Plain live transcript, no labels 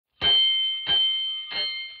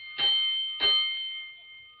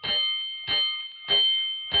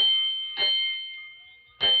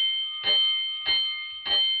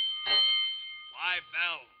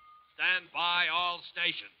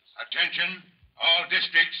stations. Attention, all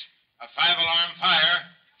districts. A 5-alarm fire,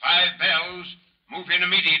 5 bells. Move in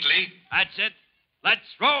immediately. That's it. Let's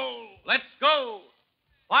roll. Let's go.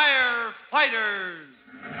 Firefighters.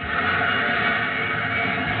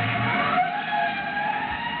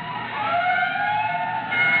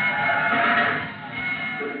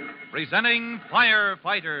 Presenting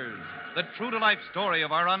Firefighters, the true-to-life story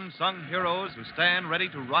of our unsung heroes who stand ready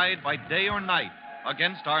to ride by day or night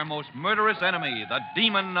against our most murderous enemy, the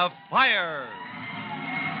demon of fire.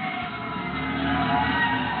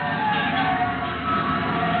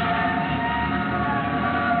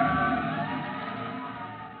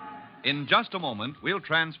 In just a moment, we'll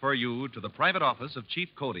transfer you to the private office of Chief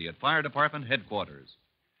Cody at Fire Department headquarters.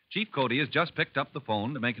 Chief Cody has just picked up the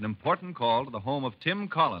phone to make an important call to the home of Tim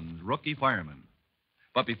Collins, rookie fireman.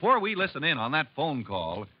 But before we listen in on that phone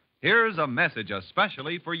call, here's a message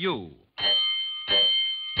especially for you.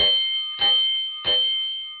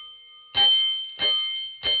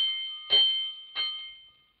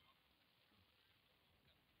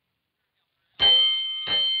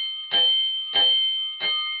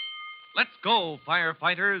 Let's go,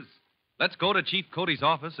 firefighters. Let's go to Chief Cody's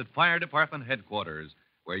office at Fire Department headquarters,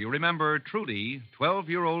 where you remember Trudy,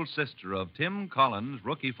 12-year-old sister of Tim Collins,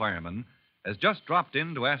 rookie fireman, has just dropped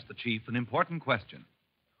in to ask the chief an important question.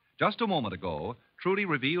 Just a moment ago, Trudy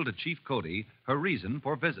revealed to Chief Cody her reason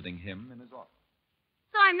for visiting him in his office.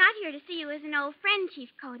 So I'm not here to see you as an old friend, Chief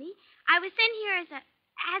Cody. I was sent here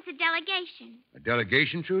as a delegation. A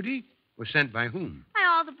delegation, Trudy? Was sent by whom? By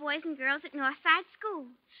all the boys and girls at Northside School.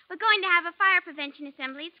 We're going to have a fire prevention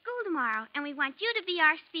assembly at school tomorrow, and we want you to be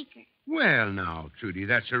our speaker. Well, now, Trudy,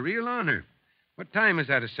 that's a real honor. What time is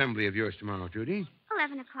that assembly of yours tomorrow, Trudy?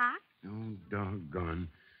 11 o'clock. Oh, doggone.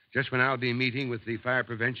 Just when I'll be meeting with the Fire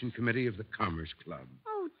Prevention Committee of the Commerce Club.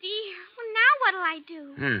 Oh, dear. Well, now what'll I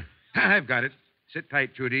do? I've got it. Sit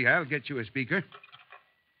tight, Trudy. I'll get you a speaker.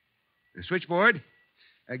 The switchboard.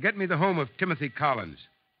 Get me the home of Timothy Collins.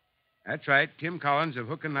 That's right, Tim Collins of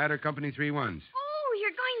Hook and Ladder Company 3-1s. Oh, you're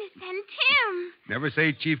going to send Tim. Never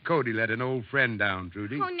say Chief Cody let an old friend down,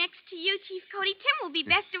 Trudy. Oh, next to you, Chief Cody, Tim will be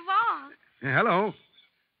best of all. Hello.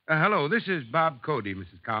 Hello, this is Bob Cody,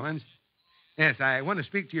 Mrs. Collins. Yes, I want to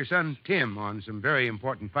speak to your son, Tim, on some very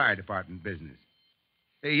important fire department business.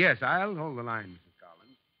 Yes, I'll hold the line, Mrs.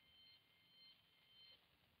 Collins.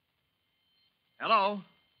 Hello.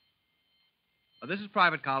 This is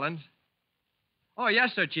Private Collins. Oh,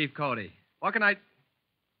 yes, sir, Chief Cody. What can I...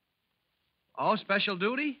 Oh, special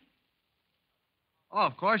duty? Oh,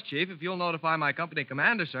 of course, Chief, if you'll notify my company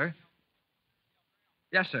commander, sir.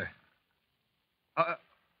 Yes, sir.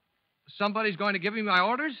 Somebody's going to give me my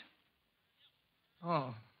orders?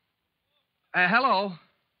 Oh. Hello.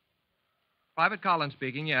 Private Collins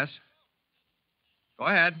speaking, yes. Go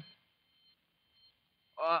ahead.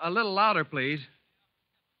 A little louder, please.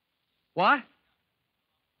 What?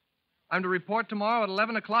 I'm to report tomorrow at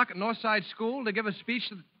 11 o'clock at Northside School to give a speech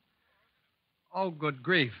to... Oh, good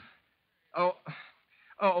grief.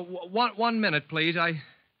 One minute, please.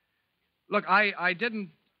 Look, I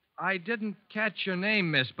didn't catch your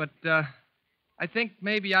name, miss, but I think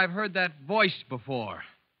maybe I've heard that voice before.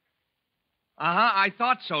 I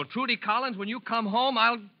thought so. Trudy Collins, when you come home,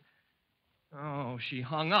 I'll... Oh, she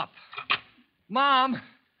hung up. Mom,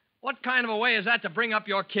 what kind of a way is that to bring up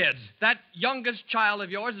your kids? That youngest child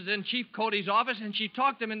of yours is in Chief Cody's office, and she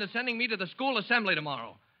talked him into sending me to the school assembly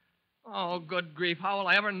tomorrow. Oh, good grief. How will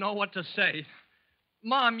I ever know what to say?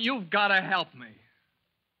 Mom, you've got to help me.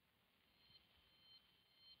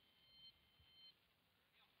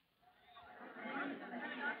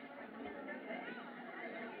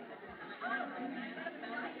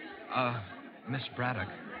 Miss Braddock.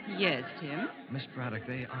 Yes, Tim? Miss Braddock,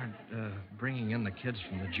 they aren't bringing in the kids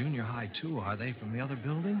from the junior high, too, are they, from the other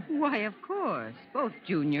building? Why, of course. Both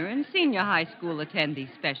junior and senior high school attend these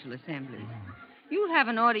special assemblies. Oh. You'll have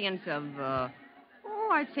an audience of,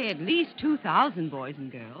 I'd say at least 2,000 boys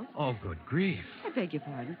and girls. Oh, good grief. I beg your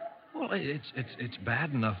pardon? Well, it's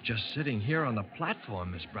bad enough just sitting here on the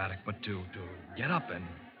platform, Miss Braddock, but to get up and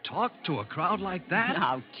talk to a crowd like that?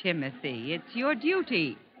 Now, Timothy, it's your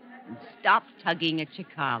duty. And stop tugging at your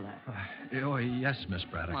collar. Oh, yes, Miss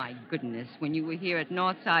Braddock. My goodness, when you were here at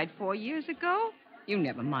Northside 4 years ago, you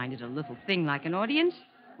never minded a little thing like an audience.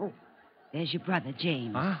 Oh, there's your brother,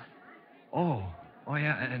 James. Huh? Oh,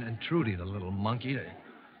 yeah, and Trudy, the little monkey.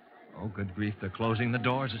 Oh, good grief, they're closing the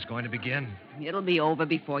doors. It's going to begin. It'll be over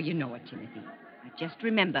before you know it, Timothy. Now, just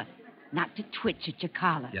remember not to twitch at your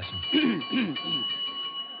collar. Yes,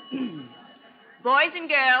 Boys and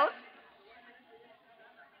girls.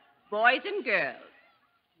 Boys and girls,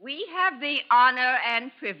 we have the honor and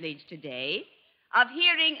privilege today of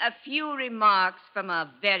hearing a few remarks from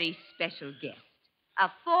a very special guest, a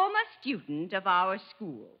former student of our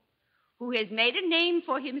school who has made a name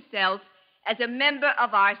for himself as a member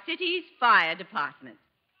of our city's fire department.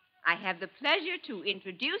 I have the pleasure to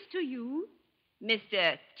introduce to you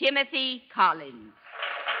Mr. Timothy Collins.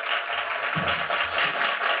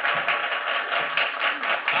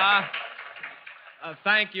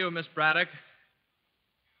 Thank you, Miss Braddock.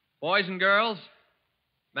 Boys and girls,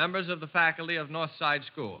 members of the faculty of Northside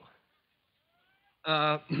School.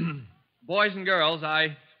 Boys and girls,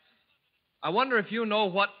 I wonder if you know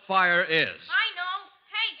what fire is. I know.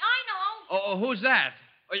 Hey, I know. Oh, who's that?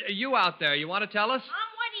 You out there, you want to tell us?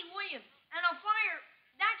 I'm Wendy Williams. And a fire,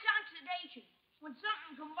 that's oxidation. When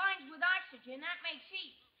something combines with oxygen, that makes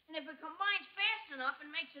heat. And if it combines fast enough and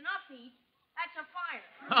makes enough heat, that's a fire.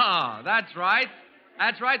 Oh, that's right.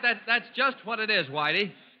 That's right. That's just what it is,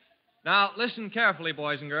 Whitey. Now, listen carefully,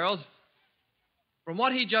 boys and girls. From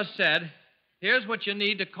what he just said, here's what you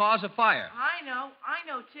need to cause a fire. I know,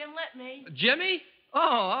 Tim. Let me. Jimmy? Oh,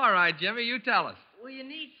 all right, Jimmy, you tell us. Well, you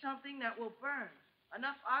need something that will burn.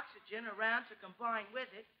 Enough oxygen around to combine with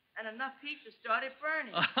it, and enough heat to start it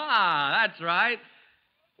burning. Ah, that's right.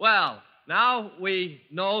 Well, now we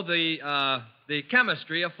know the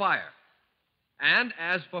chemistry of fire. And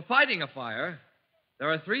as for fighting a fire, there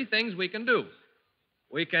are three things we can do.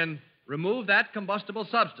 We can remove that combustible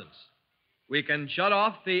substance. We can shut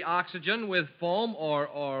off the oxygen with foam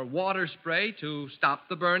or water spray to stop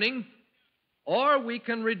the burning. Or we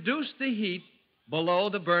can reduce the heat below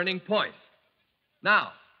the burning point.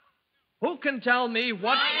 Now, who can tell me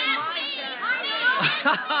what...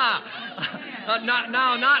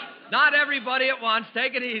 Not everybody at once.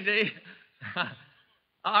 Take it easy.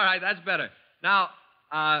 All right, that's better. Now,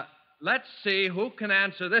 let's see who can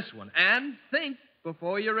answer this one. And think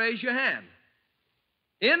before you raise your hand.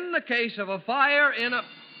 In the case of a fire in a...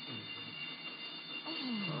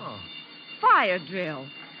 Oh. Fire drill.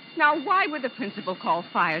 Now, why would the principal call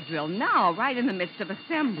fire drill now, right in the midst of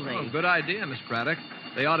assembly? Oh, good idea, Miss Braddock.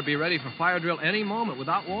 They ought to be ready for fire drill any moment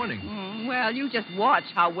without warning. Well, you just watch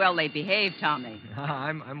how well they behave, Tommy.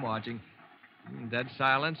 I'm watching. Dead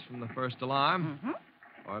silence from the first alarm.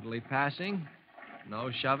 Orderly passing.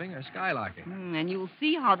 No shoving or skylarking. And you'll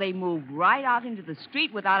see how they move right out into the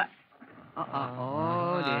street without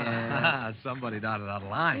Oh, dear. Somebody dotted out a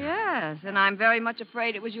line. Yes, and I'm very much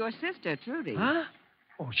afraid it was your sister, Trudy. Huh?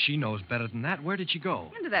 Oh, she knows better than that. Where did she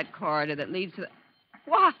go? Into that corridor that leads to the...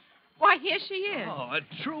 Why, here she is. Oh,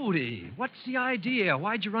 Trudy, what's the idea?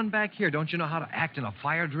 Why'd you run back here? Don't you know how to act in a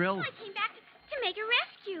fire drill? I came back to make a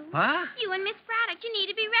rescue. Huh? You and Miss Braddock, you need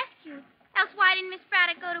to be rescued. Else why didn't Miss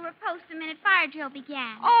Braddock go to her post the minute fire drill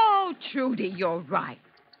began? Oh, Trudy, you're right.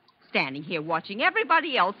 Standing here watching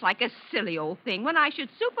everybody else like a silly old thing when I should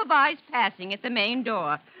supervise passing at the main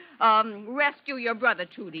door. Rescue your brother,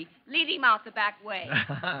 Trudy. Lead him out the back way.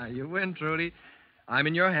 You win, Trudy. I'm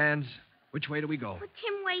in your hands. Which way do we go? Well,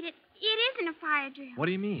 Tim, wait. It isn't a fire drill. What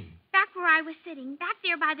do you mean? Back where I was sitting, back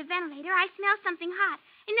there by the ventilator, I smelled something hot.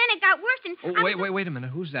 And then it got worse and... Oh, wait a minute.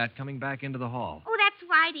 Who's that coming back into the hall? Oh, that's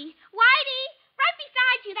Whitey. Whitey! Right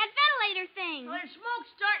beside you, that ventilator thing. Well, there's smoke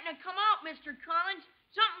starting to come out, Mr. Collins.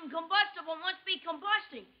 Something combustible must be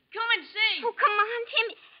combusting. Come and see. Oh, come on, Tim.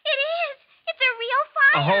 It is. It's a real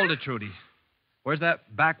fire. Oh, hold it, Trudy. Where's that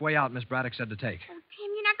back way out Miss Braddock said to take? Oh, Tim,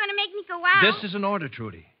 you're not going to make me go out. This is an order,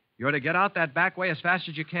 Trudy. You're to get out that back way as fast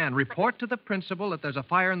as you can. Report to the principal that there's a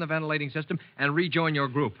fire in the ventilating system and rejoin your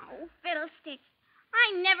group. Oh, fiddlesticks.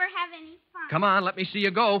 I never have any fun. Come on, let me see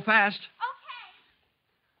you go fast. Okay.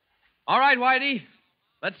 All right, Whitey.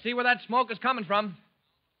 Let's see where that smoke is coming from.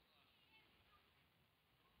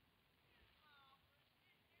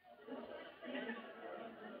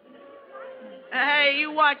 Hey,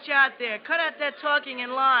 you watch out there. Cut out that talking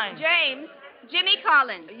in line. James, Jimmy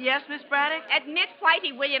Collins. Yes, Miss Braddock? Admit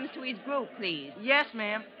Whitey Williams to his group, please. Yes,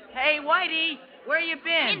 ma'am. Hey, Whitey, where you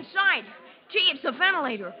been? Inside. Gee, it's the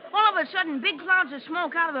ventilator. All of a sudden, big clouds of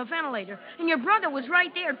smoke out of the ventilator. And your brother was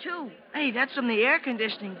right there, too. Hey, that's from the air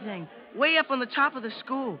conditioning thing. Way up on the top of the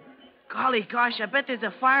school. Golly gosh, I bet there's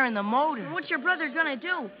a fire in the motor. What's your brother gonna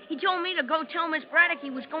do? He told me to go tell Miss Braddock he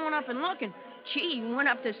was going up and looking. Gee, he went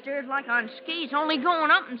up the stairs like on skis, only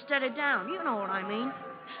going up instead of down. You know what I mean.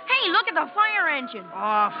 Hey, look at the fire engine.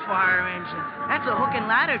 Oh, fire engine. That's a hook and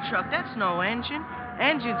ladder truck. That's no engine.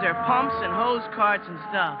 Engines are pumps and hose carts and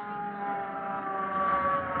stuff.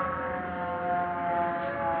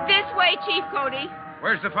 This way, Chief Cody.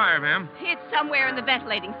 Where's the fire, ma'am? It's somewhere in the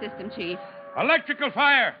ventilating system, Chief. Electrical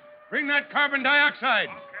fire. Bring that carbon dioxide.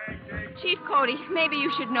 Okay, Jake. Chief Cody, maybe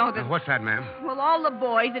you should know that. What's that, ma'am? Well, all the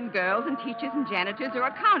boys and girls and teachers and janitors are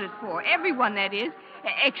accounted for. Everyone, that is,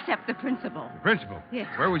 except the principal. The principal? Yes.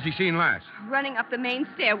 Where was he seen last? Running up the main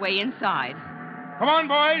stairway inside. Come on,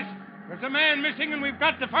 boys. There's a man missing, and we've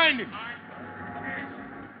got to find him.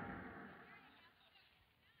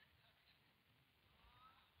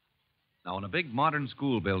 Now, in a big modern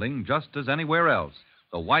school building, just as anywhere else,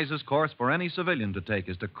 the wisest course for any civilian to take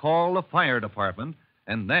is to call the fire department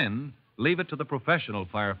and then leave it to the professional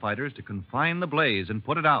firefighters to confine the blaze and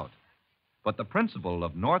put it out. But the principal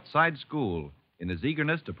of Northside School, in his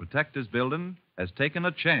eagerness to protect his building, has taken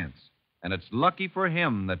a chance. And it's lucky for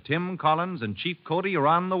him that Tim Collins and Chief Cody are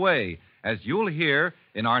on the way, as you'll hear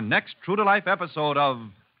in our next true-to-life episode of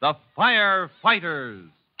The Firefighters.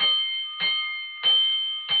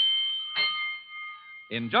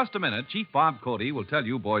 In just a minute, Chief Bob Cody will tell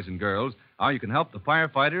you, boys and girls, how you can help the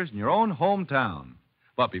firefighters in your own hometown.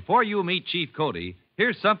 But before you meet Chief Cody,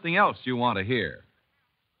 here's something else you want to hear.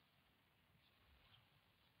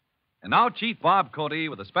 And now, Chief Bob Cody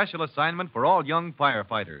with a special assignment for all young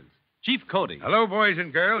firefighters. Chief Cody. Hello, boys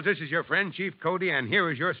and girls. This is your friend, Chief Cody, and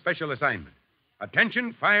here is your special assignment.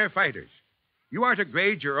 Attention, firefighters. You are to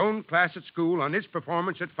grade your own class at school on its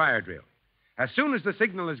performance at fire drill. As soon as the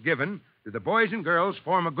signal is given, do the boys and girls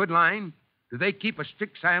form a good line? Do they keep a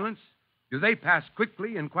strict silence? Do they pass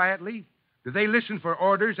quickly and quietly? Do they listen for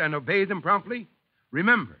orders and obey them promptly?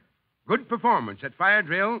 Remember, good performance at fire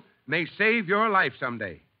drill may save your life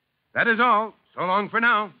someday. That is all. So long for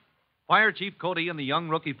now. Fire Chief Cody and the young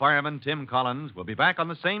rookie fireman, Tim Collins, will be back on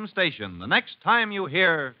the same station the next time you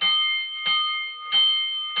hear...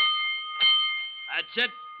 That's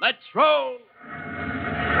it. Let's roll.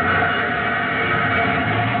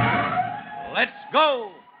 Let's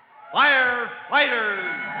go,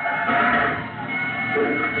 Firefighters!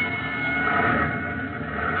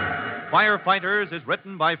 Firefighters is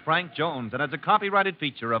written by Frank Jones and is a copyrighted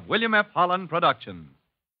feature of William F. Holland Productions.